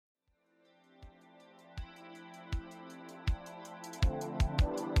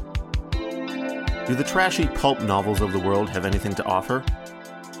Do the trashy pulp novels of the world have anything to offer?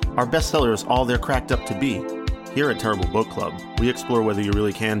 Are bestsellers all they're cracked up to be? Here at Terrible Book Club, we explore whether you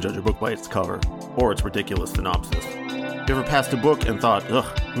really can judge a book by its cover, or its ridiculous synopsis. You ever passed a book and thought,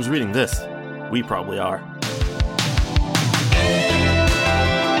 ugh, who's reading this? We probably are.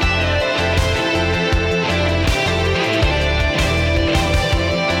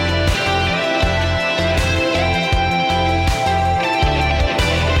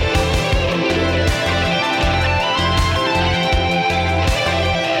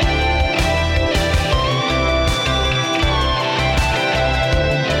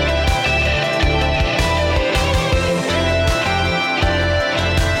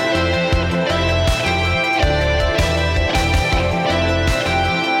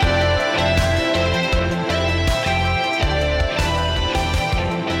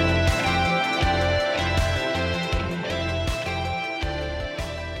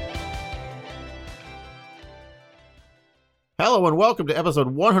 Hello and welcome to episode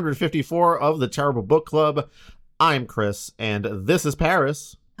 154 of the Terrible Book Club. I'm Chris, and this is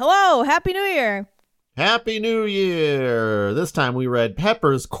Paris. Hello, Happy New Year! Happy New Year! This time we read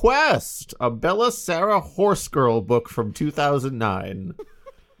Pepper's Quest, a Bella Sara horse girl book from 2009.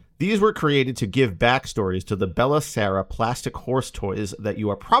 These were created to give backstories to the Bella Sara plastic horse toys that you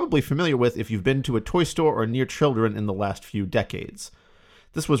are probably familiar with if you've been to a toy store or near children in the last few decades.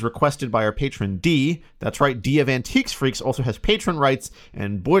 This was requested by our patron, D. That's right, D of Antiques Freaks also has patron rights,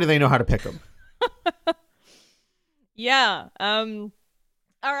 and boy, do they know how to pick them. Yeah. All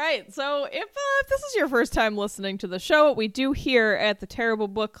right. So if this is your first time listening to the show, what we do here at the Terrible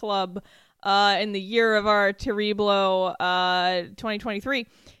Book Club in the year of our Terriblo 2023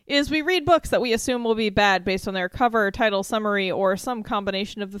 is we read books that we assume will be bad based on their cover, title, summary, or some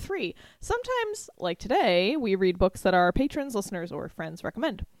combination of the three. Sometimes, like today, we read books that our patrons, listeners, or friends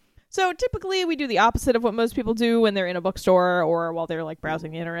recommend. So typically we do the opposite of what most people do when they're in a bookstore or while they're like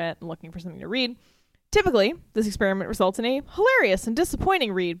browsing the internet and looking for something to read. Typically, this experiment results in a hilarious and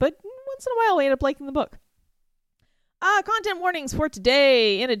disappointing read, but once in a while we end up liking the book. Content warnings for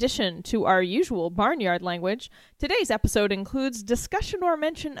today. In addition to our usual barnyard language, today's episode includes discussion or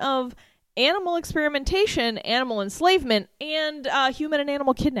mention of animal experimentation, animal enslavement, and human and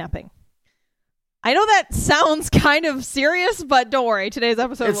animal kidnapping. I know that sounds kind of serious, but don't worry. Today's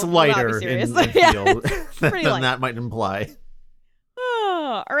episode will not be serious. In feel than light. That might imply.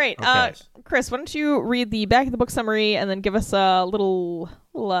 Oh, all right. Okay. Chris, why don't you read the back of the book summary and then give us a little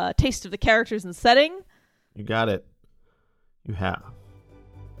taste of the characters and setting? You got it. You have.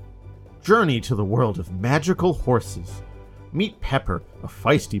 Journey to the world of magical horses. Meet Pepper, a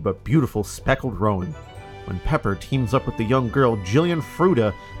feisty but beautiful speckled roan. When Pepper teams up with the young girl Jillian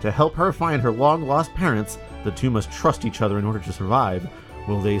Fruda to help her find her long-lost parents, the two must trust each other in order to survive.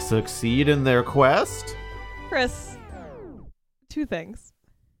 Will they succeed in their quest? Chris, two things.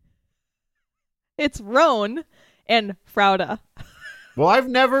 It's roan and Fruda. Well, I've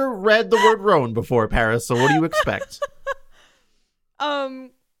never read the word roan before, Paris, so what do you expect?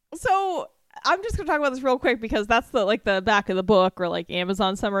 So I'm just gonna talk about this real quick because that's the back of the book or like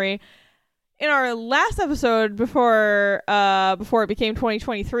Amazon summary. In our last episode before it became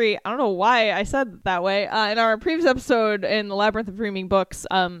 2023, I don't know why I said it that way. In our previous episode in the Labyrinth of Dreaming Books,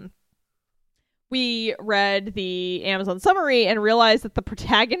 we read the Amazon summary and realized that the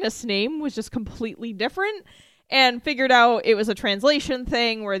protagonist's name was just completely different. And figured out it was a translation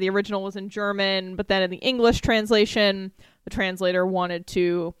thing where the original was in German, but then in the English translation, the translator wanted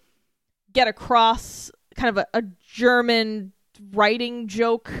to get across kind of a German writing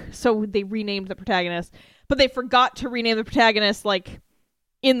joke, so they renamed the protagonist. But they forgot to rename the protagonist, like,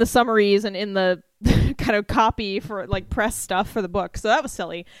 in the summaries and in the kind of copy for, like, press stuff for the book. So that was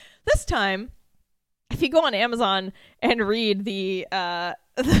silly. This time, if you go on Amazon and read the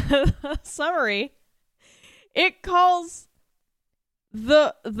summary, it calls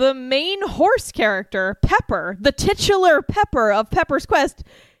the main horse character, Pepper, the titular Pepper of Pepper's Quest,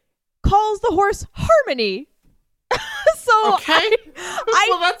 calls the horse Harmony. So okay.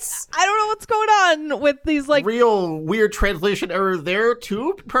 I don't know what's going on with these like real weird translation error there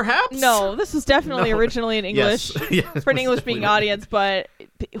too, perhaps? No, this was definitely originally in English yes, for an English speaking audience, but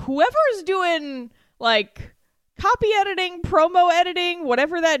whoever's doing like copy editing, promo editing,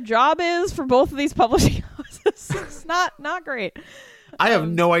 whatever that job is for both of these publishing houses, it's not great. I have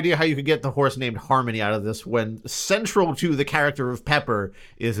no idea how you could get the horse named Harmony out of this when central to the character of Pepper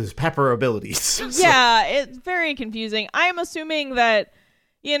is his Pepper abilities. Yeah, it's very confusing. I'm assuming that,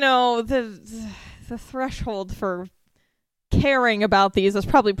 you know, the threshold for caring about these is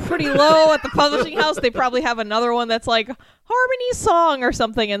probably pretty low at the publishing house. They probably have another one that's like Harmony Song or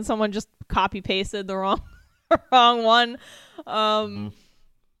something, and someone just copy pasted the wrong one.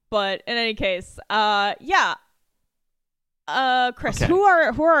 But in any case, Chris, Okay. who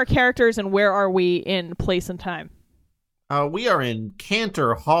are our characters and where are we in place and time? We are in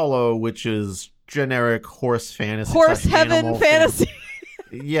Cantor Hollow, which is generic horse fantasy. Horse / heaven animal fantasy.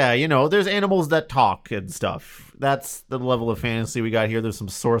 Yeah, there's animals that talk and stuff. That's the level of fantasy we got here. There's some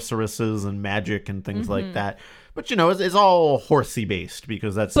sorceresses and magic and things like that. But, it's all horsey based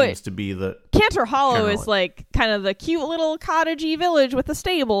because that seems to be the... Cantor Hollow general. is like kind of the cute little cottagey village with a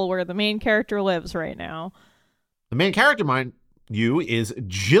stable where the main character lives right now. The main character, mind you, is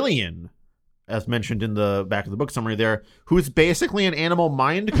Jillian, as mentioned in the back of the book summary there, who's basically an animal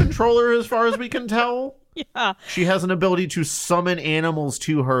mind controller as far as we can tell. Yeah. She has an ability to summon animals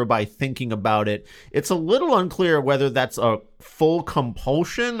to her by thinking about it. It's a little unclear whether that's a full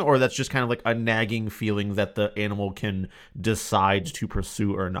compulsion or that's just kind of like a nagging feeling that the animal can decide to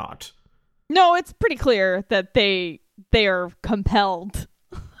pursue or not. No, it's pretty clear that they are compelled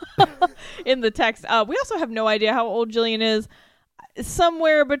in the text. We also have no idea how old Jillian is.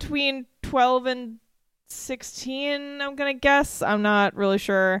 Somewhere between 12 and 16, I'm going to guess. I'm not really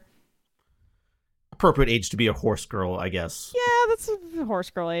sure. Appropriate age to be a horse girl, I guess. Yeah, that's a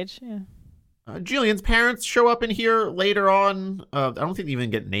horse girl age. Yeah. Jillian's parents show up in here later on. I don't think they even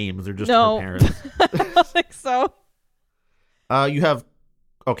get names. They're just No. her parents. I don't think so. You have...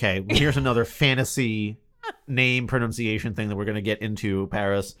 Okay, here's another fantasy name pronunciation thing that we're going to get into,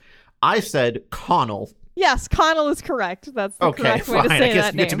 Paris. I said Connell. Yes, Connell is correct. That's the correct way to say I guess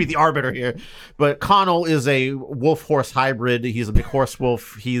that you name. get to be the arbiter here. But Connell is a wolf-horse hybrid. He's a big horse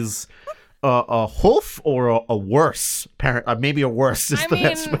wolf. He's a hoof or a worse parent. Maybe a worse is the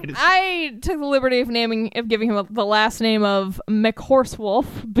best way to say. I took the liberty of giving him the last name of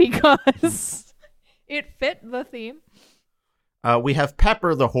McHorsewolf because it fit the theme. We have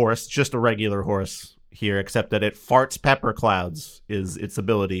Pepper the horse, just a regular horse here, except that it farts pepper clouds is its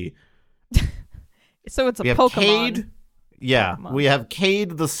ability. So it's a We have Pokemon. Cade. Yeah, Pokemon. we have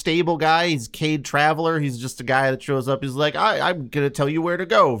Cade, the stable guy. He's Cade Traveler. He's just a guy that shows up. He's like, I'm going to tell you where to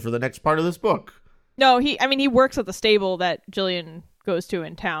go for the next part of this book. No, he works at the stable that Jillian goes to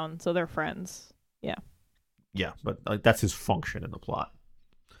in town, so they're friends. Yeah. Yeah, but that's his function in the plot.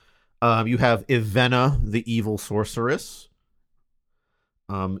 You have Ivena, the evil sorceress.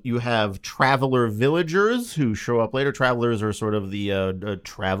 You have traveler villagers who show up later. Travelers are sort of the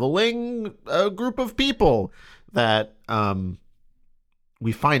traveling group of people that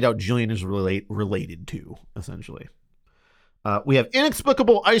we find out Jillian is related to, essentially. We have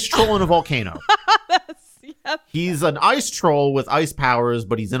inexplicable ice troll in a volcano. Yep. He's an ice troll with ice powers,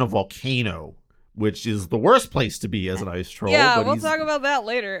 but he's in a volcano, which is the worst place to be as an ice troll. Yeah, but we'll talk about that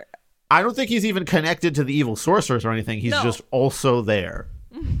later. I don't think he's even connected to the evil sorceress or anything. He's No. just also there.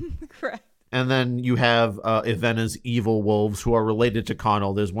 Correct. And then you have Ivena's evil wolves who are related to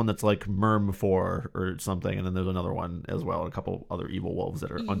Connell. There's one that's like Merm4 or something, and then there's another one as well, and a couple other evil wolves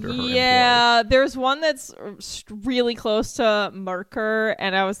that are under her employ. Yeah, there's one that's really close to Merker,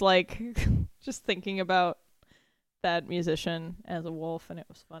 and I was like, just thinking about that musician as a wolf, and it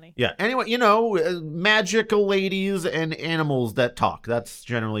was funny. Yeah, anyway, magical ladies and animals that talk. That's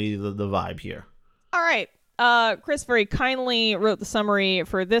generally the vibe here. All right. Chris very kindly wrote the summary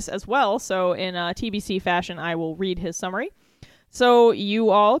for this as well, so in TBC fashion, I will read his summary. So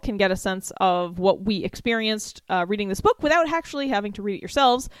you all can get a sense of what we experienced reading this book without actually having to read it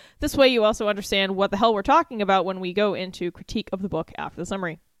yourselves. This way you also understand what the hell we're talking about when we go into critique of the book after the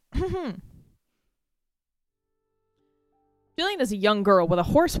summary. Jillian is a young girl with a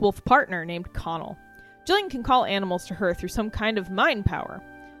horse wolf partner named Connell. Jillian can call animals to her through some kind of mind power.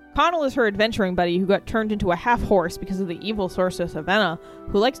 Connell is her adventuring buddy who got turned into a half-horse because of the evil sorceress Ivena,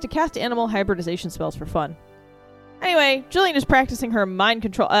 who likes to cast animal hybridization spells for fun. Anyway, Jillian is practicing her mind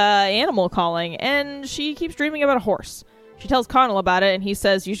control, animal calling, and she keeps dreaming about a horse. She tells Connell about it, and he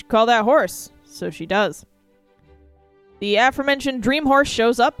says, "You should call that horse." So she does. The aforementioned dream horse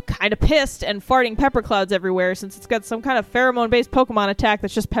shows up, kinda pissed, and farting pepper clouds everywhere since it's got some kind of pheromone-based Pokemon attack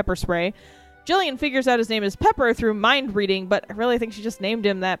that's just pepper spray. Jillian figures out his name is Pepper through mind reading, but I really think she just named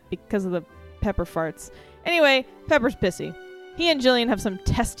him that because of the pepper farts. Anyway, Pepper's pissy. He and Jillian have some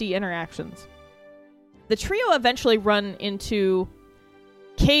testy interactions. The trio eventually run into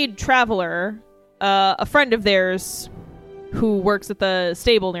Cade Traveler, a friend of theirs who works at the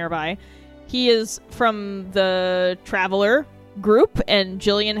stable nearby. He is from the Traveler group, and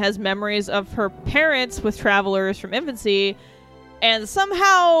Jillian has memories of her parents with Travelers from infancy. And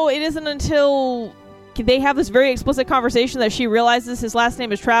somehow it isn't until they have this very explicit conversation that she realizes his last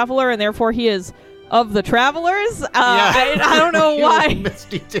name is Traveler, and therefore he is of the Travelers. I don't know why.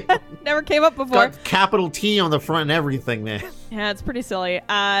 Never came up before. Got capital T on the front and everything, man. Yeah, it's pretty silly.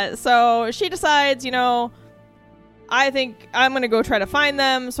 So she decides, I think I'm going to go try to find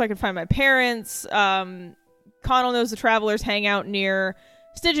them so I can find my parents. Connell knows the Travelers hang out near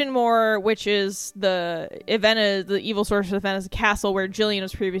Stygian Moor, which is the evil source of Evenna's castle where Jillian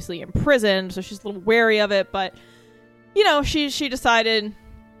was previously imprisoned, so she's a little wary of it, but, she decided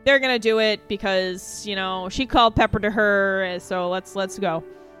they're gonna do it because, she called Pepper to her, so let's go.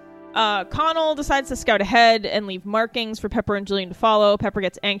 Connell decides to scout ahead and leave markings for Pepper and Jillian to follow. Pepper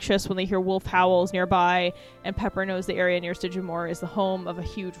gets anxious when they hear wolf howls nearby, and Pepper knows the area near Stygian Moor is the home of a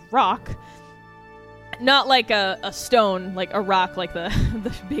huge rock. Not like a stone, like a rock, like the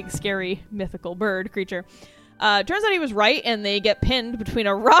big, scary, mythical bird creature. Turns out he was right, and they get pinned between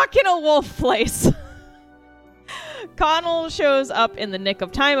a rock and a wolf place. Connell shows up in the nick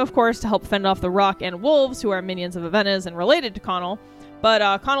of time, of course, to help fend off the rock and wolves, who are minions of Avenna's and related to Connell.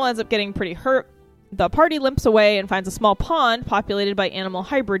 But Connell ends up getting pretty hurt. The party limps away and finds a small pond populated by animal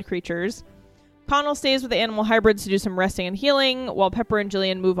hybrid creatures. Connell stays with the animal hybrids to do some resting and healing, while Pepper and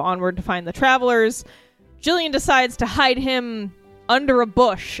Jillian move onward to find the Travelers. Jillian decides to hide him under a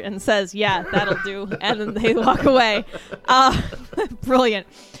bush and says, yeah, that'll do. And then they walk away. Brilliant.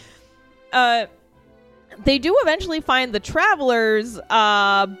 They do eventually find the Travelers,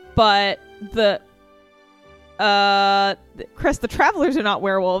 but Chris, the Travelers are not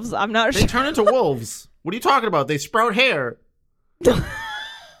werewolves. I'm not sure. They turn into wolves. What are you talking about? They sprout hair.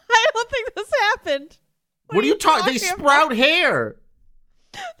 I don't think this happened. What are you talking? They sprout hair.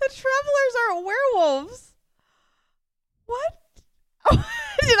 The Travelers aren't werewolves. What? Oh,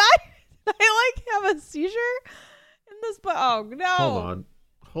 did I have a seizure in this? Oh no!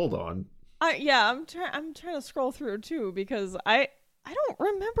 Hold on. I'm trying to scroll through too because I don't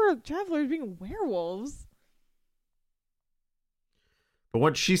remember Travelers being werewolves. But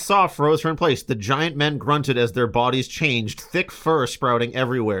what she saw froze her in place. The giant men grunted as their bodies changed, thick fur sprouting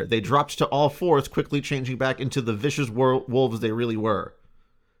everywhere. They dropped to all fours, quickly changing back into the vicious wolves they really were.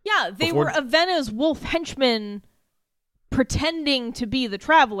 Yeah, they were Avenna's wolf henchmen pretending to be the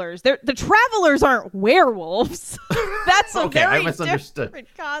Travelers. The Travelers aren't werewolves. That's a okay, very different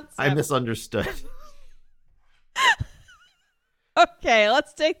concept. I misunderstood. Okay,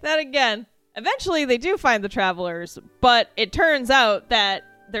 let's take that again. Eventually, they do find the Travelers, but it turns out that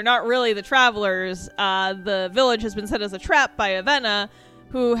they're not really the Travelers. The village has been set as a trap by Avenna,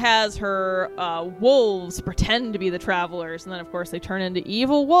 who has her wolves pretend to be the Travelers. And then, of course, they turn into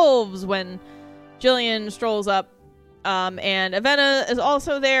evil wolves when Jillian strolls up. And Avenna is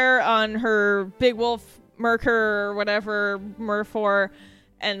also there on her big wolf Merkur or whatever, Merfor,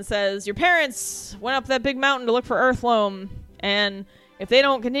 and says, your parents went up that big mountain to look for Earthloam, and if they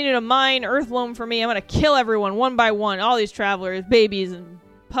don't continue to mine Earthloam for me, I'm going to kill everyone one by one. All these Travelers, babies and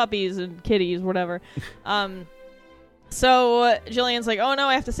puppies and kitties, whatever. So Jillian's like, oh no,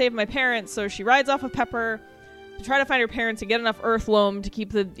 I have to save my parents. So she rides off with Pepper to try to find her parents and get enough Earthloam to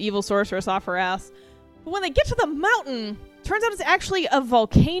keep the evil sorceress off her ass. But when they get to the mountain, turns out it's actually a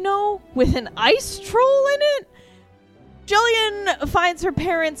volcano with an ice troll in it. Jillian finds her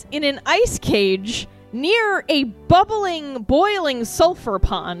parents in an ice cage near a bubbling, boiling sulfur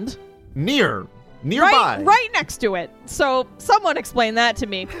pond. Nearby. Right next to it. So someone explain that to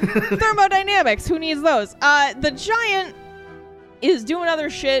me. Thermodynamics, who needs those? The giant is doing other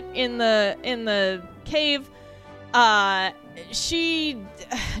shit in the cave. Jillian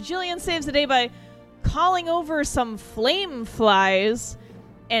saves the day by calling over some flame flies,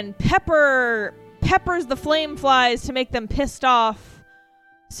 and peppers the flame flies to make them pissed off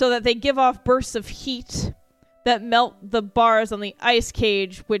so that they give off bursts of heat that melt the bars on the ice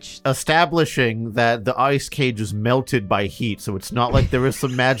cage, which... Establishing that the ice cage is melted by heat, so it's not like there is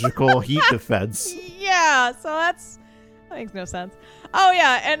some magical heat defense. Yeah, so that makes no sense. Oh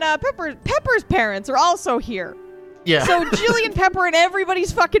yeah, and Pepper's parents are also here. Yeah. So Jillian, Pepper, and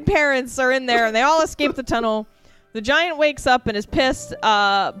everybody's fucking parents are in there, and they all escape the tunnel. The giant wakes up and is pissed,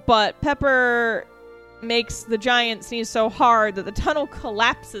 but Pepper makes the giant sneeze so hard that the tunnel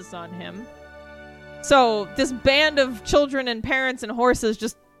collapses on him. So this band of children and parents and horses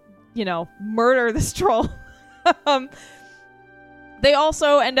just, murder this troll. They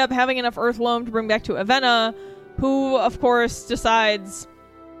also end up having enough Earthloam to bring back to Avenna, who, of course, decides...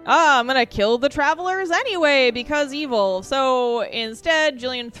 I'm gonna kill the Travelers anyway because evil. So instead,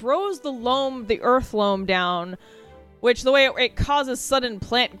 Jillian throws the Earthloam down, which the way it causes sudden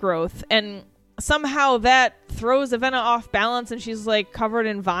plant growth. And somehow that throws Avenna off balance and she's like covered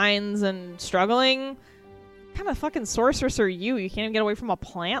in vines and struggling. What kind of fucking sorceress are you? You can't even get away from a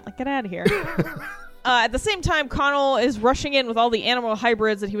plant? Like, get out of here. At the same time, Connell is rushing in with all the animal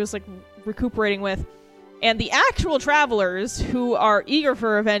hybrids that he was like recuperating with. And the actual travelers who are eager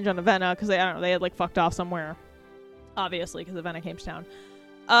for revenge on Avenna, because they had like fucked off somewhere, obviously, because Avenna came to town.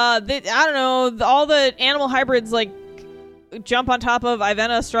 All the animal hybrids like jump on top of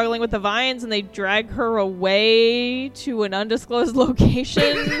Avenna struggling with the vines, and they drag her away to an undisclosed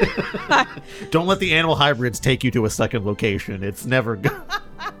location. Don't let the animal hybrids take you to a second location. It's never good.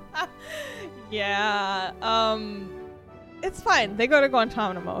 Yeah. It's fine. They go to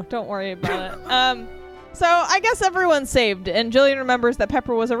Guantanamo. Don't worry about it. So I guess everyone's saved, and Jillian remembers that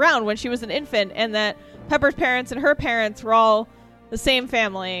Pepper was around when she was an infant, and that Pepper's parents and her parents were all the same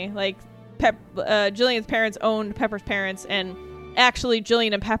family. Like, Jillian's parents owned Pepper's parents, and actually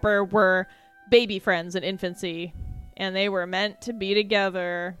Jillian and Pepper were baby friends in infancy, and they were meant to be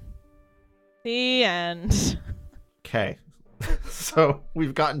together. The end. Okay. So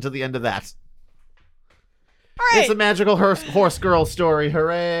we've gotten to the end of that. All right. It's a magical horse girl story.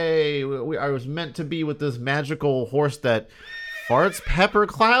 Hooray! I was meant to be with this magical horse that farts pepper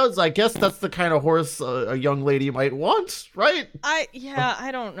clouds. I guess that's the kind of horse a young lady might want, right? I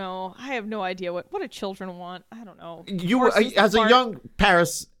don't know. I have no idea what do children want. I don't know. As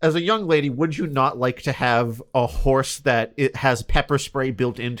a young lady, would you not like to have a horse that it has pepper spray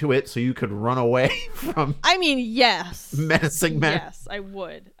built into it so you could run away from? I mean, yes. Menacing men. Yes, I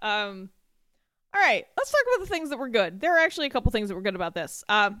would. All right, let's talk about the things that were good. There are actually a couple things that were good about this.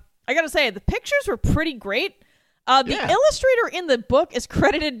 I gotta say, the pictures were pretty great. The illustrator in the book is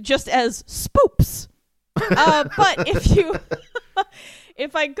credited just as Spoops. But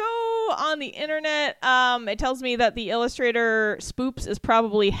if I go on the internet, it tells me that the illustrator Spoops is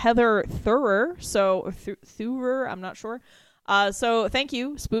probably Heather Thurer. So Thurer, I'm not sure. So thank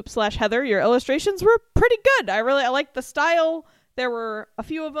you, Spoops/Heather. Your illustrations were pretty good. I liked the style. There were a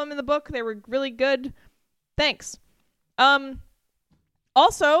few of them in the book. They were really good. Thanks.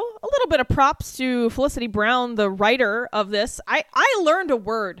 Also, a little bit of props to Felicity Brown, the writer of this. I learned a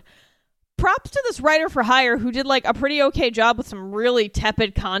word. Props to this writer for hire who did like a pretty okay job with some really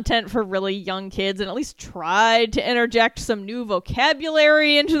tepid content for really young kids and at least tried to interject some new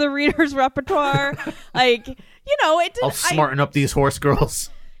vocabulary into the reader's repertoire. It didn't... I'll smarten up these horse girls.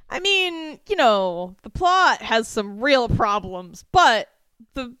 I mean, the plot has some real problems, but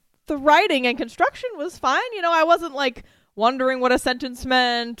the writing and construction was fine. I wasn't like wondering what a sentence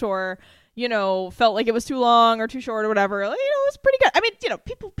meant or, felt like it was too long or too short or whatever. It was pretty good. I mean,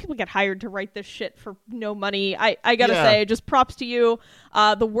 people get hired to write this shit for no money. I gotta say, just props to you.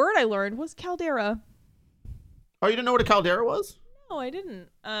 The word I learned was caldera. Oh, you didn't know what a caldera was? No, I didn't.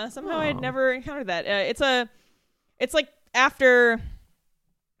 Somehow I'd never encountered that. It's like after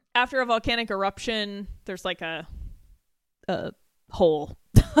a volcanic eruption, there's like a hole.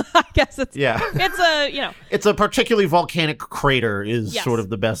 I guess it's a particularly volcanic crater is sort of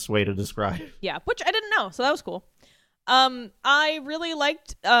the best way to describe. Yeah, which I didn't know, so that was cool. I really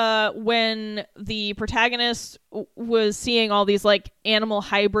liked when the protagonist was seeing all these like animal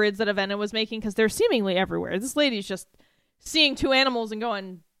hybrids that Avenna was making, because they're seemingly everywhere. This lady's just seeing two animals and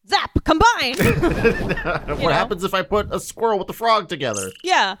going, zap, combine. What happens if I put a squirrel with a frog together?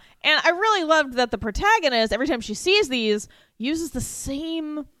 Yeah, and I really loved that the protagonist, every time she sees these, uses the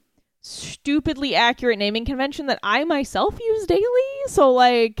same stupidly accurate naming convention that I myself use daily. So,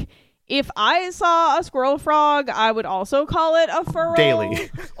 like, if I saw a squirrel frog, I would also call it a furrow. Daily.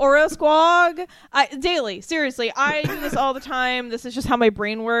 Or a squog. Daily. Seriously. I do this all the time. This is just how my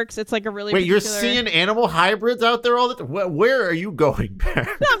brain works. It's like a really Wait, you're seeing animal hybrids out there all the time? Where are you going, Bear?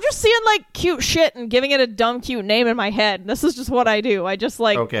 No, I'm just seeing, like, cute shit and giving it a dumb, cute name in my head. This is just what I do. I just,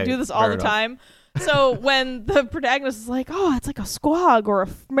 like, do this all the time. So when the protagonist is like, oh, it's like a squog or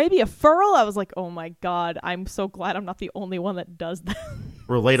maybe a furl, I was like, oh my God, I'm so glad I'm not the only one that does that.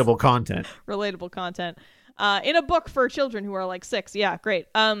 Relatable content. Relatable content. In a book for children who are like 6. Yeah, great.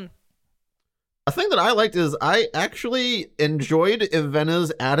 A thing that I liked is I actually enjoyed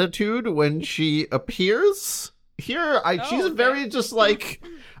Avenna's attitude when she appears. Here, she's very just like,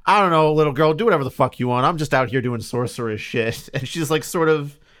 I don't know, little girl, do whatever the fuck you want. I'm just out here doing sorceress shit. And she's like sort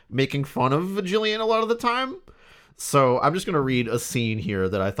of making fun of Jillian a lot of the time. So I'm just going to read a scene here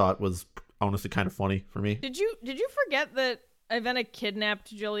that I thought was honestly kind of funny for me. Did you forget that Avenna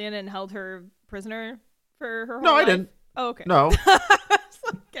kidnapped Jillian and held her prisoner for her whole life? No, I didn't. Oh, okay. No.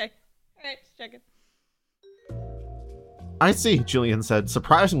 Okay. All right, just checking. I see, Jillian said.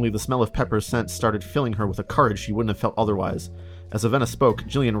 Surprisingly, the smell of Pepper's scent started filling her with a courage she wouldn't have felt otherwise. As Avena spoke,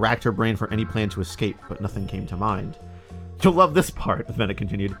 Jillian racked her brain for any plan to escape, but nothing came to mind. You'll love this part, Avena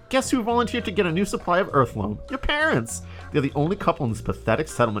continued. Guess who volunteered to get a new supply of Earthloam? Your parents! They're the only couple in this pathetic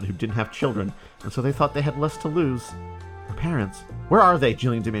settlement who didn't have children, and so they thought they had less to lose. Your parents? Where are they?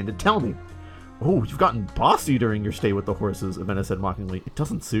 Jillian demanded. Tell me. Oh, you've gotten bossy during your stay with the horses, Avena said mockingly. It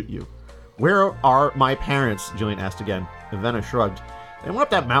doesn't suit you. Where are my parents? Jillian asked again. Avena shrugged. They went up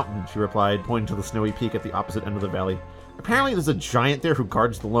that mountain, she replied, pointing to the snowy peak at the opposite end of the valley. Apparently there's a giant there who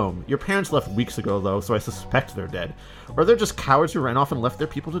guards the loam. Your parents left weeks ago, though, so I suspect they're dead. Or they're just cowards who ran off and left their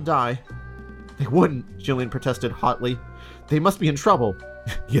people to die. They wouldn't, Jillian protested hotly. They must be in trouble.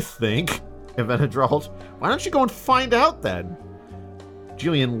 You think? Avena drawled. Why don't you go and find out, then?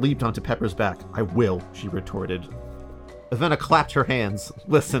 Jillian leaped onto Pepper's back. I will, she retorted. Avena clapped her hands.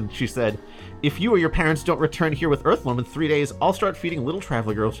 Listen, she said. If you or your parents don't return here with Earthloam in 3 days, I'll start feeding little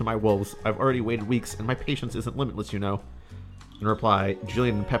traveler girls to my wolves. I've already waited weeks, and my patience isn't limitless, you know. In reply,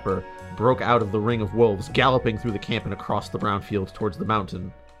 Jillian and Pepper broke out of the ring of wolves, galloping through the camp and across the brown field towards the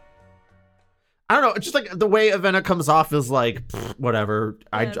mountain. I don't know, just like the way Avena comes off is like, whatever.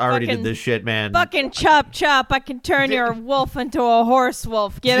 I already did this shit, man. Fucking chop. I can turn your wolf into a horse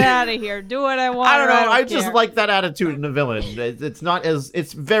wolf. Get out of here. Do what I want. I don't know. I care. just like that attitude in a villain. It's not as,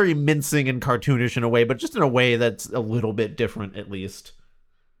 it's very mincing and cartoonish in a way, but just in a way that's a little bit different, at least.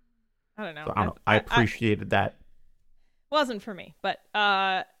 I don't know. So, I appreciated that. Wasn't for me, but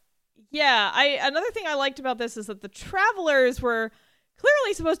yeah. Another thing I liked about this is that the travelers were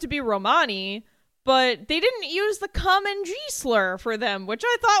clearly supposed to be Romani, but they didn't use the common G slur for them, which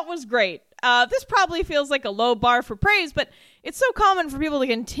I thought was great. This probably feels like a low bar for praise, but it's so common for people to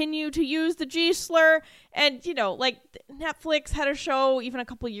continue to use the G slur. And, you know, like Netflix had a show even a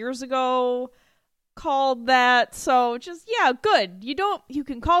couple years ago called that. So just, yeah, good. You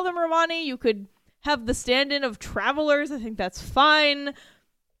can call them Romani. You could have the stand-in of travelers. I think that's fine.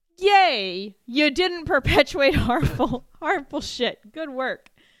 Yay. You didn't perpetuate harmful shit. Good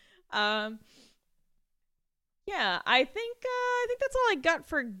work. Yeah, I think that's all I got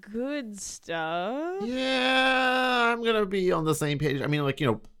for good stuff. Yeah, I'm gonna be on the same page. I mean, like, you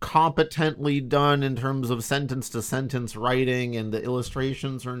know, competently done in terms of sentence to sentence writing, and the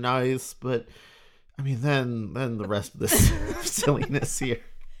illustrations are nice, but I mean, then the rest of this silliness here.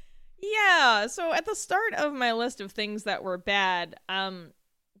 Yeah, so at the start of my list of things that were bad,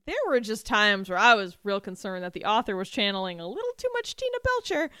 there were just times where I was real concerned that the author was channeling a little too much Tina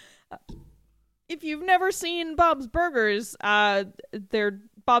Belcher. If you've never seen Bob's Burgers,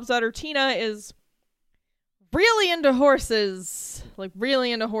 Bob's daughter Tina is really into horses. Like,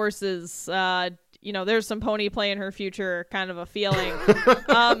 really into horses. You know, there's some pony play in her future kind of a feeling.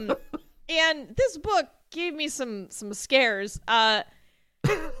 And this book gave me some scares. Right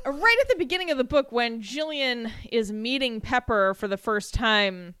at the beginning of the book, when Jillian is meeting Pepper for the first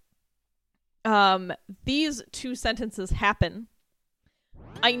time, these two sentences happen.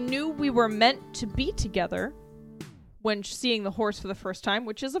 I knew we were meant to be together when seeing the horse for the first time,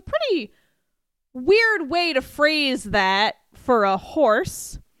 which is a pretty weird way to phrase that for a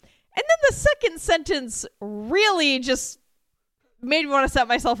horse. And then the second sentence really just made me want to set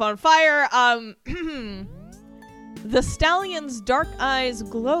myself on fire. The stallion's dark eyes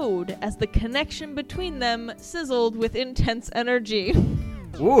glowed as the connection between them sizzled with intense energy.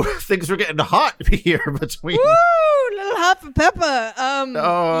 Ooh, things are getting hot here between. Woo, little hot for Pepper. I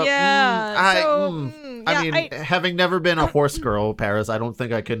mean, having never been a horse girl, Paris, I don't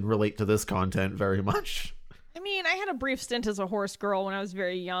think I can relate to this content very much. I mean, I had a brief stint as a horse girl when I was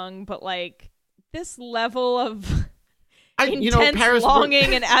very young, but like this level of intense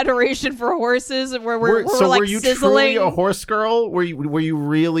longing and adoration for horses, where we're like were you sizzling. Truly a horse girl? Were you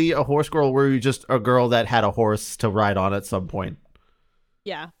really a horse girl? Or were you just a girl that had a horse to ride on at some point?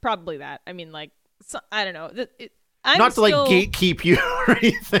 Yeah, probably that. I mean, like, I don't know. Not to like gatekeep you or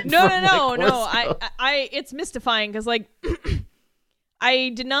anything. No. I it's mystifying because like I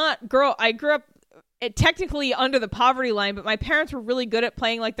grew up technically under the poverty line, but my parents were really good at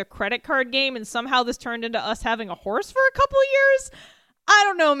playing like the credit card game, and somehow this turned into us having a horse for a couple of years. I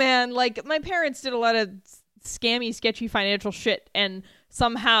don't know, man. Like, my parents did a lot of scammy, sketchy financial shit, and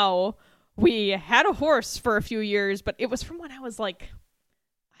somehow we had a horse for a few years, but it was from when I was like,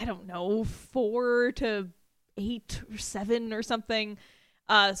 I don't know, 4 to 8 or 7 or something.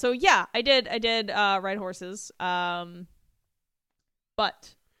 So yeah, I did ride horses. But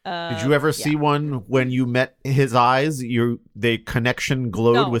did you ever see one when you met his eyes? The connection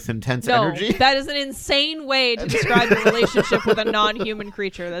glowed with intense energy? That is an insane way to describe a relationship with a non-human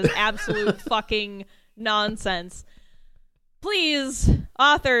creature. That is absolute fucking nonsense. please,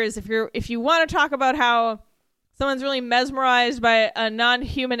 authors, if you want to talk about how someone's really mesmerized by a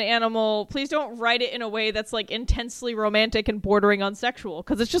non-human animal, please don't write it in a way that's like intensely romantic and bordering on sexual,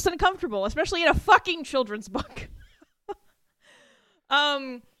 because it's just uncomfortable, especially in a fucking children's book.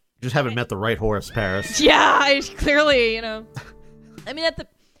 Just haven't met the right horse, Paris. Yeah, clearly, I mean,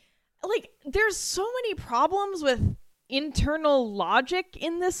 there's so many problems with internal logic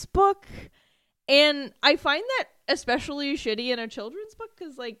in this book, and I find that especially shitty in a children's book,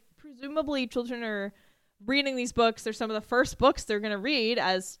 because, like, presumably children are reading these books. They're some of the first books they're going to read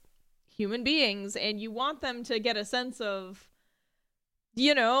as human beings, and you want them to get a sense of,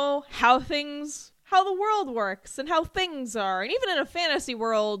 how the world works and how things are. And even in a fantasy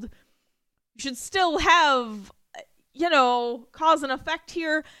world, you should still have, cause and effect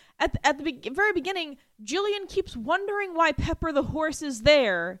here. At the very beginning, Jillian keeps wondering why Pepper the horse is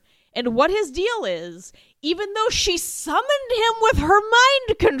there and what his deal is, even though she summoned him with her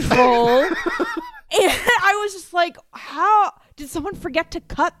mind control. And I was just like, how did someone forget to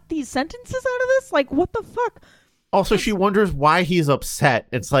cut these sentences out of this? Like, what the fuck? Also, she wonders why he's upset.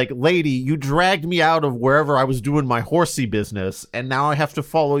 It's like, lady, you dragged me out of wherever I was doing my horsey business, and now I have to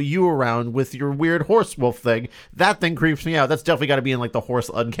follow you around with your weird horse wolf thing. That thing creeps me out. That's definitely got to be in, like, the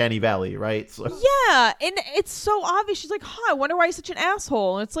horse uncanny valley, right? So. Yeah, and it's so obvious. She's like, I wonder why he's such an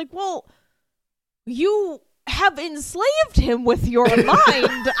asshole. And it's like, well, you have enslaved him with your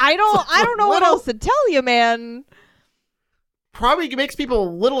mind. I don't know what else to tell you, man. Probably makes people a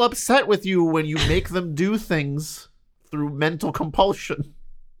little upset with you when you make them do things through mental compulsion.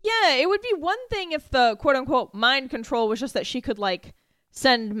 Yeah, it would be one thing if the quote-unquote mind control was just that she could, like,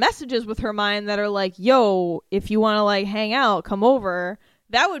 send messages with her mind that are like, yo, if you want to, like, hang out, come over.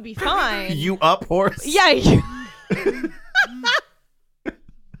 That would be fine. You up, horse? Yeah,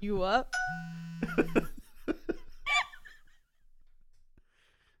 you up?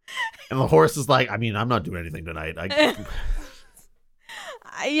 And the horse is like, I mean, I'm not doing anything tonight.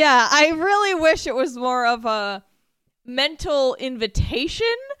 Yeah, I really wish it was more of a mental invitation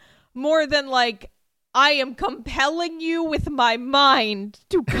more than like, I am compelling you with my mind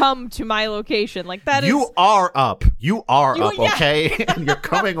to come to my location. Like that you is... are up. You are up, yeah. okay? And you're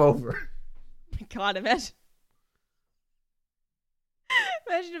coming over. Oh my God, imagine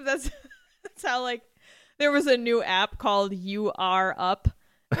if that's how, like, there was a new app called You Are Up,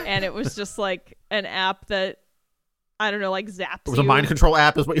 and it was just like an app that, I don't know, like zaps It was you. a mind control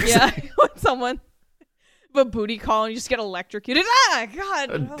app is what you're saying. Yeah, when someone a booty call and you just get electrocuted. Ah,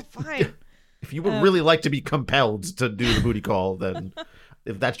 God. Oh, fine. If you would really like to be compelled to do the booty call, then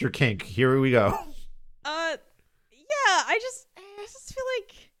if that's your kink, here we go. Yeah, I just feel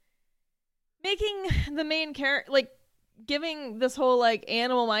like making the main character, like, giving this whole, like,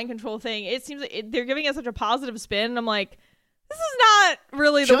 animal mind control thing, it seems like they're giving it such a positive spin. And I'm like, this is not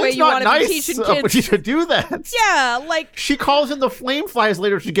really the way you want to be teaching kids. But you should do that. Yeah, like... She calls in the flame flies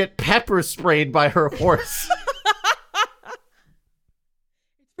later to get pepper sprayed by her horse.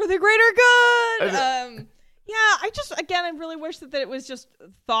 For the greater good! Yeah, I really wish that it was just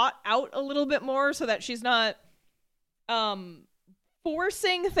thought out a little bit more so that she's not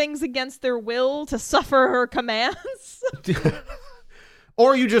forcing things against their will to suffer her commands.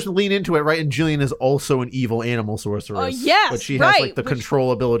 Or you just lean into it, right? And Jillian is also an evil animal sorceress. Oh, yes, but she has, like, the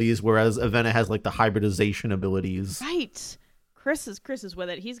control abilities, whereas Avenna has, like, the hybridization abilities. Right. Chris is with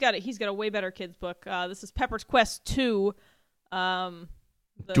it. He's got a way better kids book. This is Pepper's Quest 2.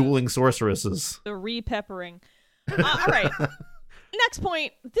 Dueling sorceresses. The re-peppering. All right. Next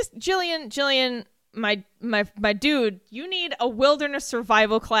point. This Jillian, my dude, you need a wilderness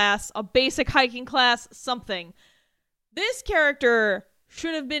survival class, a basic hiking class, something. This character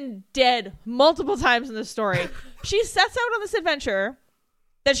should have been dead multiple times in the story. She sets out on this adventure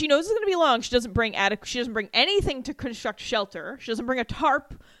that she knows is going to be long. She doesn't bring anything to construct shelter. She doesn't bring a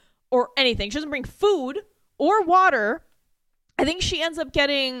tarp or anything. She doesn't bring food or water. I think she ends up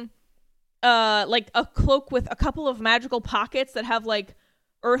getting like a cloak with a couple of magical pockets that have, like,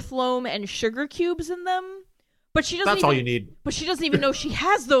 earth loam and sugar cubes in them. But she doesn't. That's all you need. But she doesn't even know she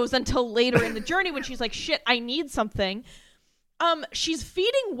has those until later in the journey when she's like, shit, I need something. She's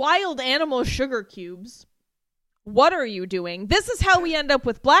feeding wild animals sugar cubes. What are you doing? This is how we end up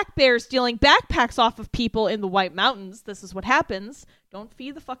with black bears stealing backpacks off of people in the White Mountains. This is what happens. Don't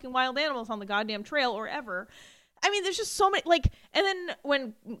feed the fucking wild animals on the goddamn trail or ever. I mean, there's just so many, like, and then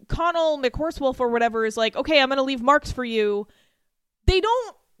when Connell McHorsewolf or whatever is like, okay, I'm going to leave marks for you, they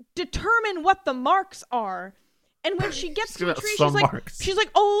don't determine what the marks are. And when she gets to the tree, she's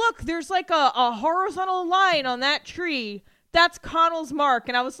like, oh, look, there's like a horizontal line on that tree. That's Connell's mark.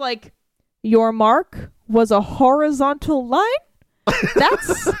 And I was like, your mark was a horizontal line?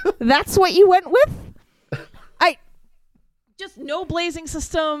 That's what you went with? Just no blazing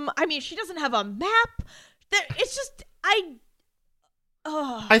system. I mean, she doesn't have a map. It's just,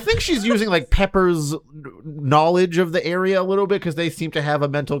 I think she's using like Pepper's knowledge of the area a little bit because they seem to have a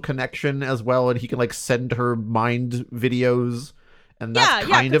mental connection as well, and he can like send her mind videos, and that's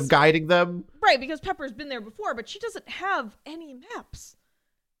kind of guiding them. Right, because Pepper's been there before, but she doesn't have any maps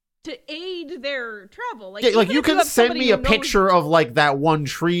to aid their travel. Like, you can send me a picture of like that one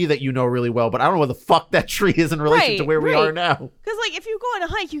tree that you know really well, but I don't know where the fuck that tree is in relation to where we are now. Because like if you go on a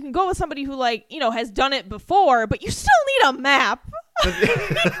hike, you can go with somebody who like, you know, has done it before, but you still need a map. So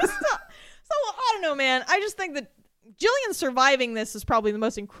I don't know, man. I just think that Jillian surviving this is probably the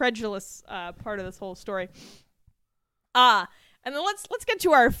most incredulous part of this whole story. And then let's get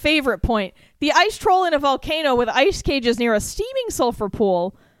to our favorite point. The ice troll in a volcano with ice cages near a steaming sulfur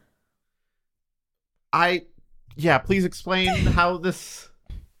pool. Please explain how this,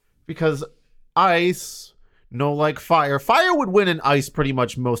 because ice, no, like fire would win in ice pretty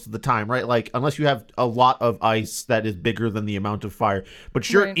much most of the time, right? Like, unless you have a lot of ice that is bigger than the amount of fire, but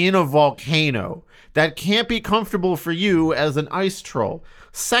you're in a volcano. That can't be comfortable for you as an ice troll.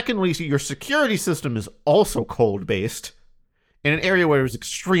 Secondly, your security system is also cold-based in an area where it's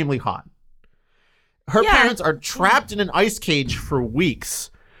extremely hot. Her parents are trapped in an ice cage for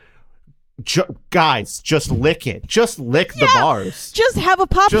weeks. Guys, just lick it. Just lick the bars. Just have a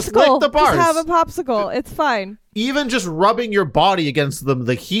popsicle. Just lick the bars. Just have a popsicle. It's fine. Even just rubbing your body against them,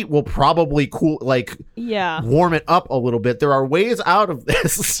 the heat will probably warm it up a little bit. There are ways out of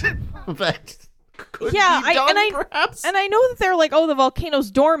this that could be done, perhaps. And I know that they're like, oh, the volcano's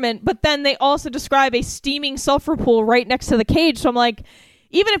dormant, but then they also describe a steaming sulfur pool right next to the cage. So I'm like,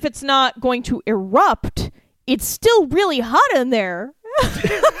 even if it's not going to erupt, it's still really hot in there.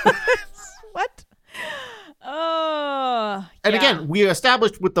 What? And again, we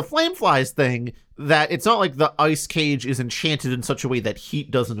established with the flame flies thing that it's not like the ice cage is enchanted in such a way that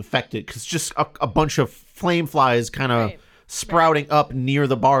heat doesn't affect it, because just a bunch of flame flies kind of sprouting up near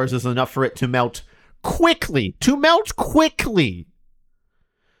the bars is enough for it to melt quickly.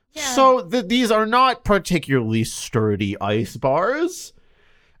 Yeah. So these are not particularly sturdy ice bars.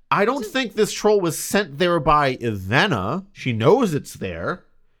 I don't think this troll was sent there by Ivana. She knows it's there.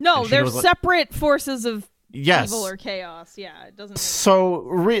 No, they're separate forces of evil or chaos. Yeah, it doesn't. So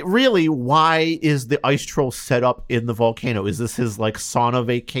really, why is the ice troll set up in the volcano? Is this his like sauna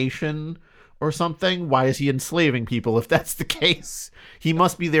vacation or something? Why is he enslaving people if that's the case? He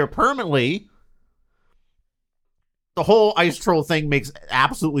must be there permanently. The whole ice troll thing makes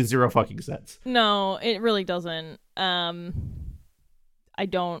absolutely zero fucking sense. No, it really doesn't. I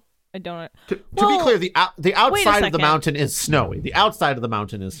don't. To be clear, the outside of the mountain is snowy. The outside of the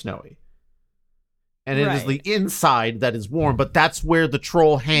mountain is snowy. And it is the inside that is warm, but that's where the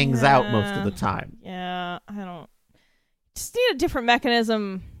troll hangs out most of the time. Yeah, I don't. Just need a different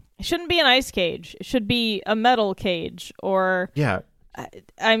mechanism. It shouldn't be an ice cage. It should be a metal cage or... Yeah.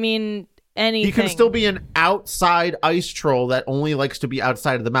 I mean, anything. He can still be an outside ice troll that only likes to be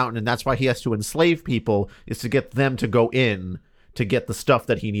outside of the mountain, and that's why he has to enslave people, is to get them to go in to get the stuff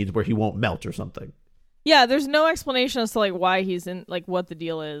that he needs where he won't melt or something. Yeah, there's no explanation as to like why he's in, like what the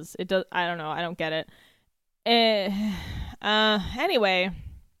deal is. It does. I don't know. I don't get it. Anyway,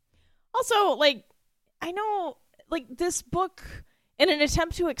 also like I know like this book, in an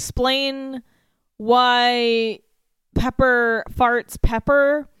attempt to explain why Pepper farts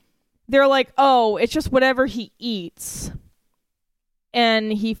pepper, they're like, oh, it's just whatever he eats,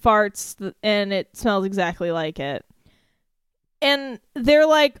 and he farts, and it smells exactly like it. And they're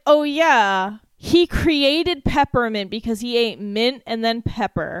like, oh yeah, he created peppermint because he ate mint and then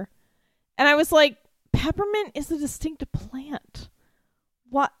pepper. And I was like, peppermint is a distinct plant.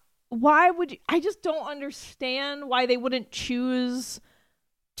 Why would you? I just don't understand why they wouldn't choose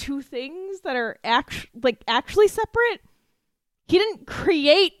two things that are actually separate. He didn't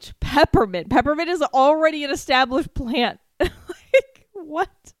create peppermint. Peppermint is already an established plant. Like, what?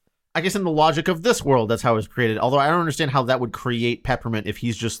 I guess in the logic of this world, that's how it was created. Although I don't understand how that would create peppermint if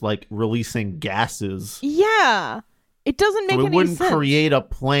he's just like releasing gases. Yeah. It doesn't make any sense. It wouldn't create a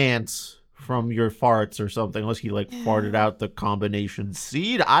plant from your farts or something unless he like farted out the combination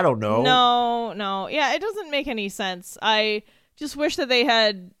seed. I don't know. No. Yeah, it doesn't make any sense. I just wish that they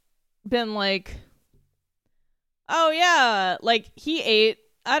had been like, oh yeah, like he ate,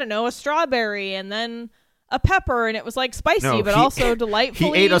 I don't know, a strawberry and then a pepper, and it was like spicy, but also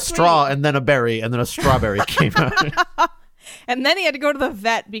delightfully He ate a sweet. straw and then a berry, and then a strawberry came out. And then he had to go to the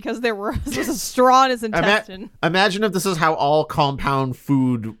vet because there was a straw in his intestine. Imagine if this is how all compound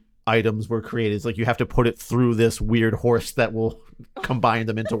food items were created. It's like you have to put it through this weird horse that will combine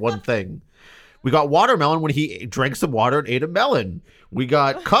them into one thing. We got watermelon when he drank some water and ate a melon. We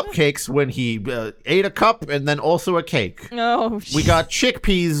got cupcakes when he ate a cup and then also a cake. Oh, we got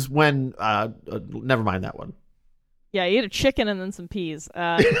chickpeas when never mind that one. Yeah, he ate a chicken and then some peas.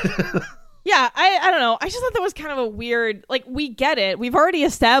 Yeah, I don't know. I just thought that was kind of a weird, like, we get it. We've already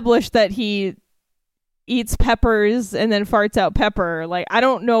established that he eats peppers and then farts out pepper. Like, I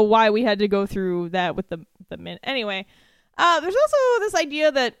don't know why we had to go through that with the mint. Anyway, there's also this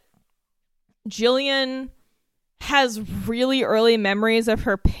idea that Jillian has really early memories of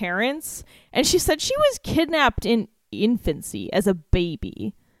her parents, and she said she was kidnapped in infancy as a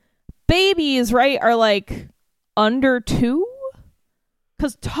baby. Babies, right, are like under 2?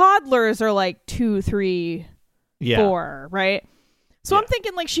 Because toddlers are like 2, 3, 4, right? So I'm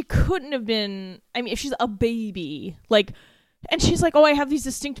thinking like she couldn't have been, I mean, if she's a baby, like, and she's like, oh, I have these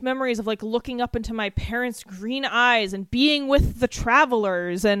distinct memories of like looking up into my parents' green eyes and being with the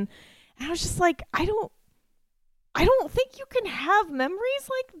travelers, and I was just like, I don't think you can have memories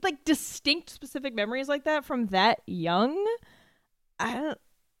like distinct, specific memories like that from that young. I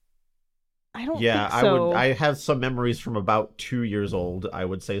don't think so. I have some memories from about 2 years old. I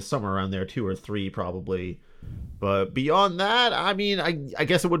would say somewhere around there, 2 or 3 probably. But beyond that, I mean, I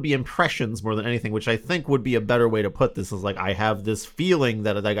guess it would be impressions more than anything, which I think would be a better way to put this. Is like I have this feeling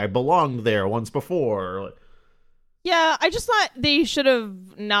that like I belonged there once before. Yeah, I just thought they should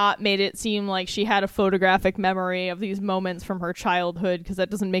have not made it seem like she had a photographic memory of these moments from her childhood, because that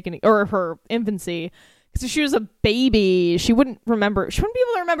doesn't make any, or her infancy. Because if she was a baby, she wouldn't be able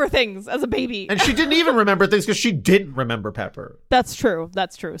to remember things as a baby. And she didn't even remember things because she didn't remember Pepper. That's true.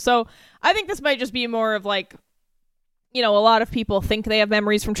 So I think this might just be more of like, you know, a lot of people think they have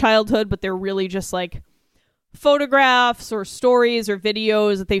memories from childhood, but they're really just like photographs or stories or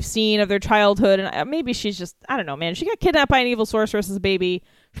videos that they've seen of their childhood. And maybe she's just, I don't know, man. She got kidnapped by an evil sorceress as a baby.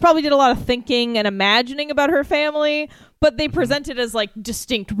 She probably did a lot of thinking and imagining about her family, but they present it as like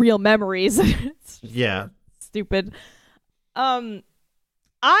distinct real memories. Yeah. Stupid.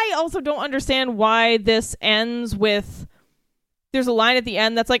 I also don't understand why this ends with, there's a line at the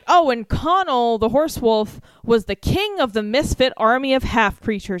end that's like, oh, and Connell, the horse wolf, was the king of the misfit army of half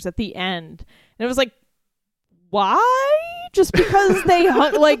creatures at the end. And it was like, why? Just because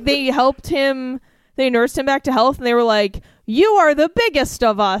they helped him, they nursed him back to health, and they were like, you are the biggest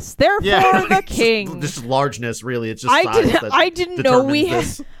of us, therefore the king. Just largeness, really. It's just I didn't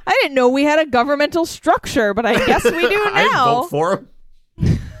know we had a governmental structure, but I guess we do now. I vote for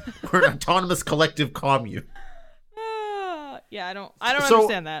him. We're an autonomous collective commune. Yeah, I don't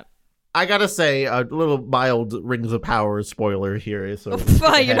understand that. I gotta say, a little mild Rings of Power spoiler here. So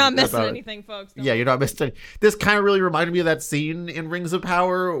you're not missing anything, folks. Yeah, you're not missing anything. This kind of really reminded me of that scene in Rings of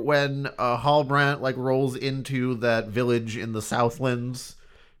Power when Halbrand like rolls into that village in the Southlands,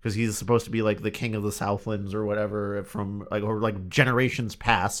 because he's supposed to be like the king of the Southlands or whatever from like generations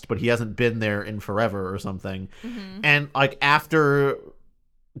past, but he hasn't been there in forever or something. Mm-hmm. And like after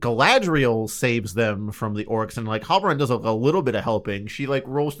Galadriel saves them from the orcs, and like Halbrand does a little bit of helping. She like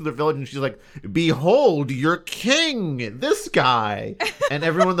rolls through the village and she's like, behold your king, this guy. And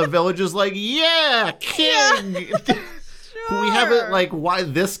everyone in the village is like, yeah, king. Yeah, sure. We have it like, why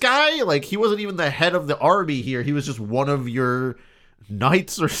this guy? Like he wasn't even the head of the army here. He was just one of your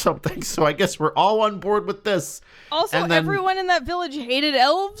knights or something. So I guess we're all on board with this. Also, everyone in that village hated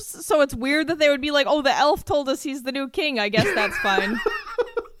elves, so it's weird that they would be like, oh, the elf told us he's the new king. I guess that's fine.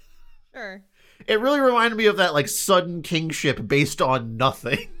 Sure. It really reminded me of that like sudden kingship based on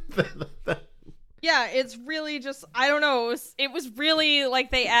nothing. Yeah, it's really just, I don't know. It was really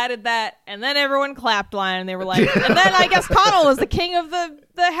like they added that, and then everyone clapped line, and they were like, and then I guess Connell is the king of the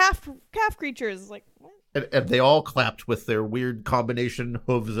half creatures. Like, what? And they all clapped with their weird combination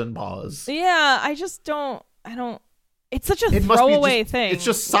hooves and paws. Yeah, I don't. It's such a throwaway thing. It's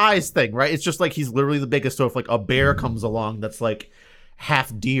just size thing, right? It's just like he's literally the biggest. So if like a bear comes along that's like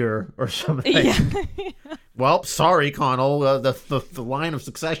half deer or something. Yeah. Well, sorry, Connell. The line of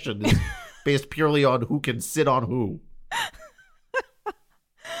succession is based purely on who can sit on who.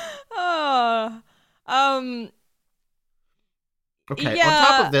 Okay, yeah. On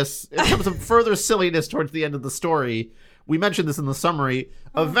top of this, in terms of further silliness towards the end of the story, we mentioned this in the summary,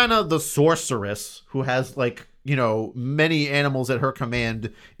 Avenna the sorceress, who has like, you know, many animals at her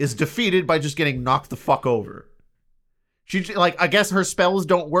command, is defeated by just getting knocked the fuck over. She, like, I guess her spells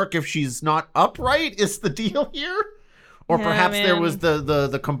don't work if she's not upright, is the deal here? Or Yeah, perhaps there man. was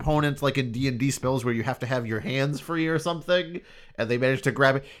the component like in D&D spells where you have to have your hands free or something, and they managed to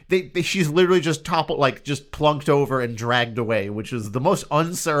grab it. She's literally just toppled, like just plunked over and dragged away, which is the most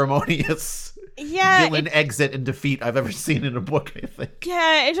unceremonious villain exit and defeat I've ever seen in a book, I think.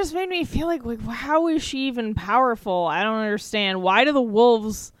 Yeah, it just made me feel like how is she even powerful? I don't understand. Why do the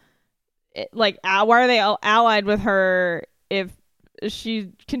wolves, why are they all allied with her if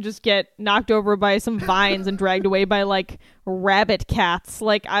she can just get knocked over by some vines and dragged away by like rabbit cats?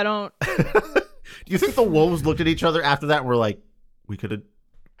 Like, I don't. Do you think the wolves looked at each other after that and were like, we could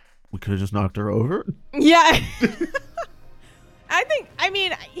have just knocked her over? Yeah.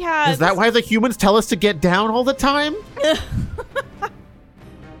 Is that why the humans tell us to get down all the time?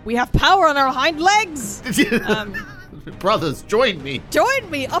 We have power on our hind legs. Brothers, join me. Join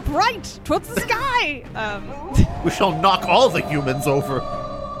me upright towards the sky. We shall knock all the humans over.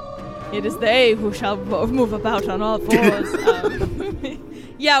 It is they who shall move about on all fours.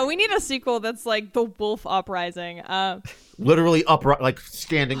 Yeah, we need a sequel that's like the Wolf Uprising. Literally upright, like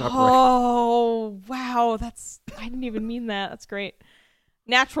standing upright. Oh, wow. I didn't even mean that. That's great.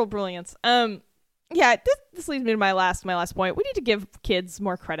 Natural brilliance. Yeah, this leads me to my last point. We need to give kids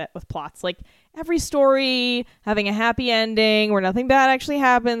more credit with plots. Like, every story having a happy ending where nothing bad actually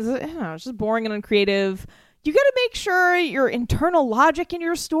happens. I don't know, it's just boring and uncreative. You gotta make sure your internal logic in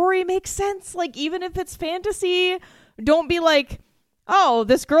your story makes sense. Like, even if it's fantasy, don't be like, oh,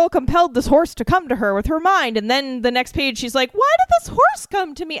 this girl compelled this horse to come to her with her mind, and then the next page she's like, why did this horse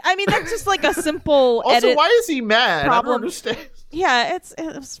come to me? I mean, that's just like a simple also, edit why is he mad? problem. I don't understand. Yeah,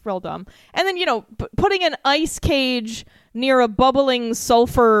 it's real dumb. And then, putting an ice cage near a bubbling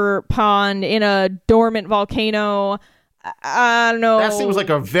sulfur pond in a dormant volcano, I don't know. That seems like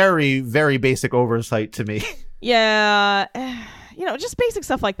a very, very basic oversight to me. Yeah, just basic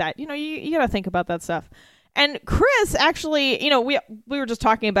stuff like that. You gotta think about that stuff. And Chris, actually, we were just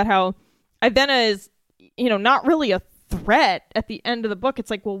talking about how Ivana is, not really a threat at the end of the book. It's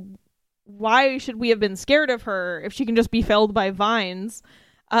like, well, why should we have been scared of her if she can just be felled by vines?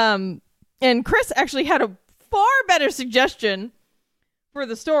 And Chris actually had a far better suggestion for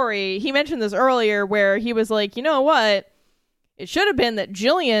the story. He mentioned this earlier where he was like, you know what? It should have been that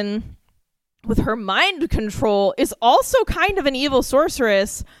Jillian, with her mind control, is also kind of an evil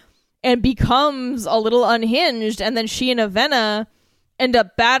sorceress and becomes a little unhinged, and then she and Ivana end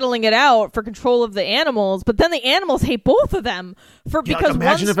up battling it out for control of the animals, but then the animals hate both of them because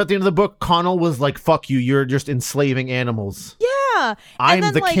imagine if at the end of the book Connell was like, fuck you, you're just enslaving animals. Yeah. I'm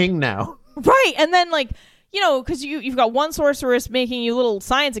the king now. Right. And then because you've got one sorceress making you little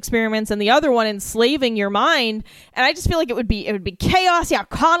science experiments and the other one enslaving your mind, and I just feel like it would be chaos. Yeah,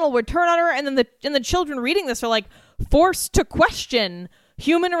 Connell would turn on her, and then the children reading this are like forced to question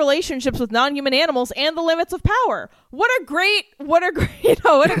human relationships with non-human animals and the limits of power. What a great concept.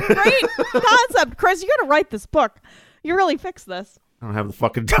 Chris, you gotta write this book. You really fix this. I don't have the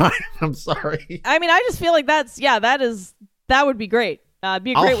fucking time. I'm sorry. I mean, I just feel like that would be great. Be a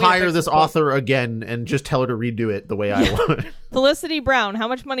great I'll way to hire fix this book. author again and just tell her to redo it the way I want. Felicity Brown, how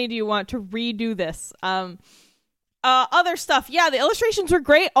much money do you want to redo this? Other stuff. Yeah, the illustrations were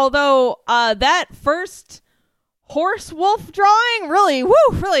great, although that first horse wolf drawing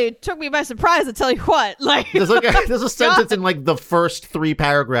really took me by surprise, to tell you what. Like, there's a sentence in like the first 3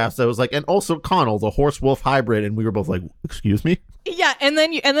 paragraphs that was like, and also Connell, the horse wolf hybrid, and we were both like, excuse me? Yeah, and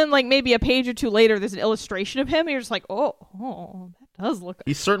then like maybe a page or two later there's an illustration of him and you're just like, oh, that does look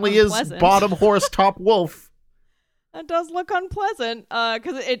he certainly unpleasant. is bottom horse, top wolf. That does look unpleasant,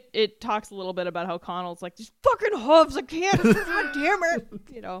 because it talks a little bit about how Connell's like, these fucking hooves, I can't, god damn it,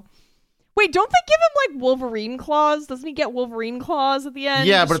 Wait, don't they give him like Wolverine claws? Doesn't he get Wolverine claws at the end?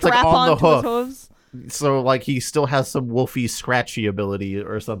 Yeah, but it's like on the hoof. Hooves? So like he still has some wolfy scratchy ability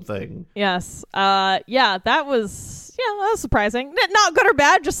or something. Yes. Yeah, that was surprising. Not good or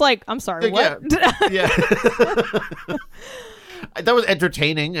bad, just like, I'm sorry, what? Yeah. That was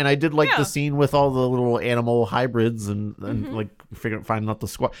entertaining, and I did like the scene with all the little animal hybrids and like finding out the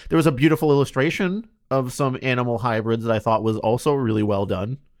squad. There was a beautiful illustration of some animal hybrids that I thought was also really well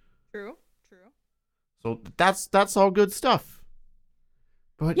done. True. So that's all good stuff.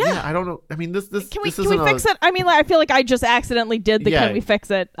 But yeah, I don't know. I mean, this can we fix it? I mean, I feel like I just accidentally did the can we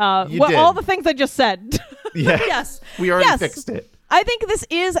fix it? Did. All the things I just said. Yeah. Yes. We already fixed it. I think this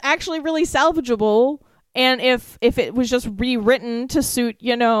is actually really salvageable. And if it was just rewritten to suit,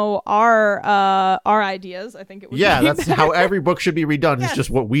 our ideas, I think it would be that's better. how every book should be redone. It's just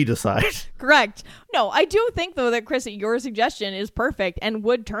what we decide. Correct. No, I do think, though, that, Chris, your suggestion is perfect and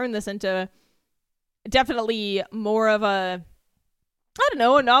would turn this into definitely more of a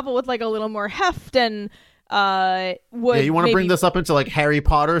novel with like a little more heft and would you want to maybe bring this up into like Harry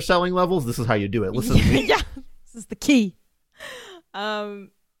Potter selling levels? This is how you do it. Listen to me. Yeah, this is the key.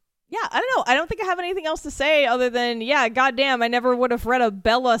 Yeah, I don't know. I don't think I have anything else to say other than, yeah, goddamn, I never would have read a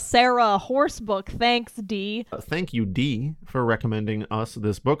Bella Sarah horse book. Thanks, D. Thank you, D, for recommending us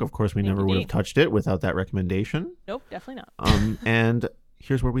this book. Of course, we never would have touched it without that recommendation. Nope, definitely not. And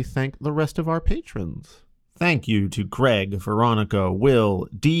here's where we thank the rest of our patrons. Thank you to Greg, Veronica, Will,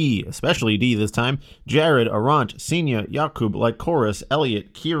 D, especially D this time, Jared, Arant, Senia, Yakub, Lycoris,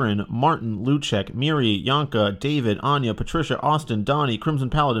 Elliot, Kieran, Martin, Luchek, Miri, Yanka, David, Anya, Patricia, Austin, Donnie, Crimson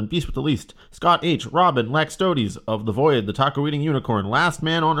Paladin, Beast with the Least, Scott H, Robin, Lex Stodes, Of the Void, The Taco Eating Unicorn, Last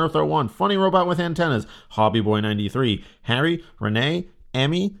Man on Earth 01, Funny Robot with Antennas, Hobby Boy 93, Harry, Renee,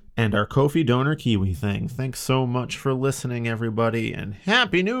 Emmy, and our Ko-fi donor Kiwi thing. Thanks so much for listening, everybody, and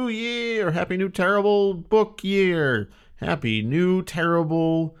Happy New Year! Happy New Terrible Book Year! Happy New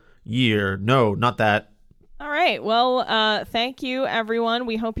Terrible Year. No, not that. All right. Well, thank you, everyone.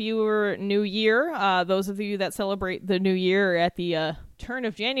 We hope your new year, those of you that celebrate the new year at the turn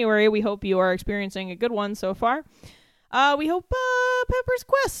of January, we hope you are experiencing a good one so far. We hope Pepper's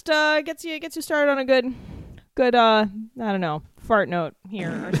Quest gets you started on a good, I don't know, fart note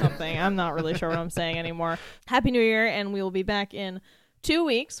here or something. I'm not really sure what I'm saying anymore. Happy New Year, and we will be back in 2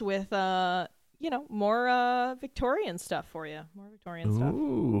 weeks with, more Victorian stuff for you. More Victorian stuff.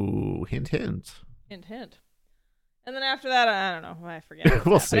 Ooh, hint, hint. Hint, hint. And then after that, I don't know. I forget.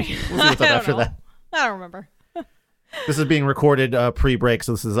 We'll see. We'll see what's up after that. I don't remember. This is being recorded pre-break,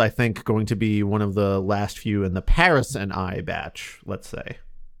 so this is, I think, going to be one of the last few in the Paris and I batch, let's say.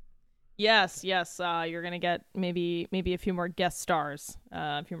 Yes. You're gonna get maybe a few more guest stars,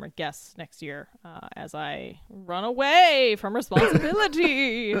 a few more guests next year as I run away from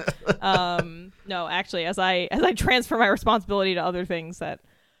responsibility. No, actually, as I transfer my responsibility to other things that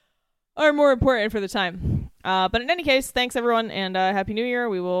are more important for the time. But in any case, thanks everyone, and Happy New Year.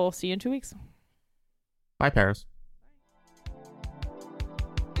 We will see you in 2 weeks. Bye, Paris.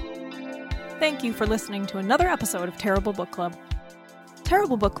 Thank you for listening to another episode of Terrible Book Club.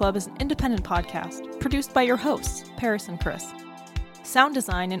 Terrible Book Club is an independent podcast produced by your hosts, Paris and Chris. Sound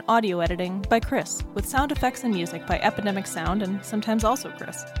design and audio editing by Chris, with sound effects and music by Epidemic Sound and sometimes also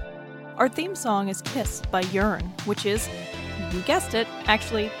Chris. Our theme song is Kiss by Yearn, which is, you guessed it,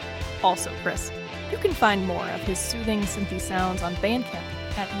 actually also Chris. You can find more of his soothing synthy sounds on Bandcamp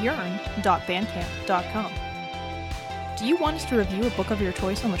at yearn.bandcamp.com. Do you want us to review a book of your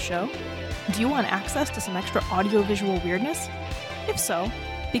choice on the show? Do you want access to some extra audio-visual weirdness? If so,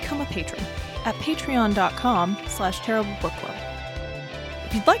 become a patron at patreon.com/terriblebookclub.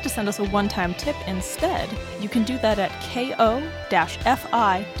 If you'd like to send us a one-time tip instead, you can do that at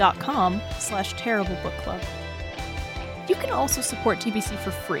ko-fi.com/terriblebookclub. You can also support TBC for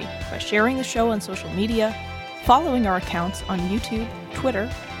free by sharing the show on social media, following our accounts on YouTube, Twitter,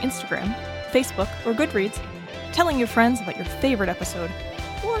 Instagram, Facebook, or Goodreads, telling your friends about your favorite episode,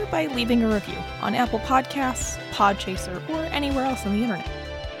 or by leaving a review on Apple Podcasts, Podchaser, or anywhere else on the internet.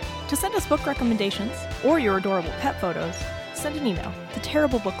 To send us book recommendations or your adorable pet photos, send an email to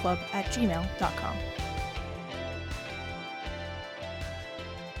terriblebookclub@gmail.com.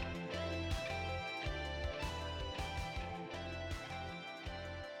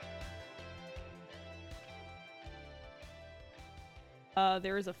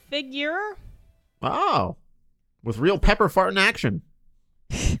 There is a figure. Oh, with real pepper fart in action.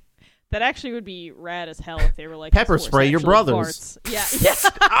 That actually would be rad as hell if they were like pepper spray your brothers. Farts. Yeah.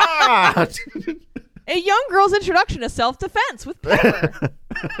 Ah! A young girl's introduction to self-defense with pepper.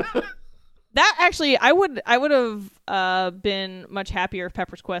 That actually, I would have been much happier if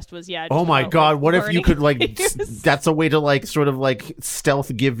Pepper's Quest was Oh my god! What if you could that's a way to sort of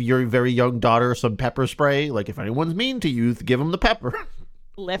stealth give your very young daughter some pepper spray. Like if anyone's mean to you, give them the pepper.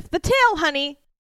 Lift the tail, honey.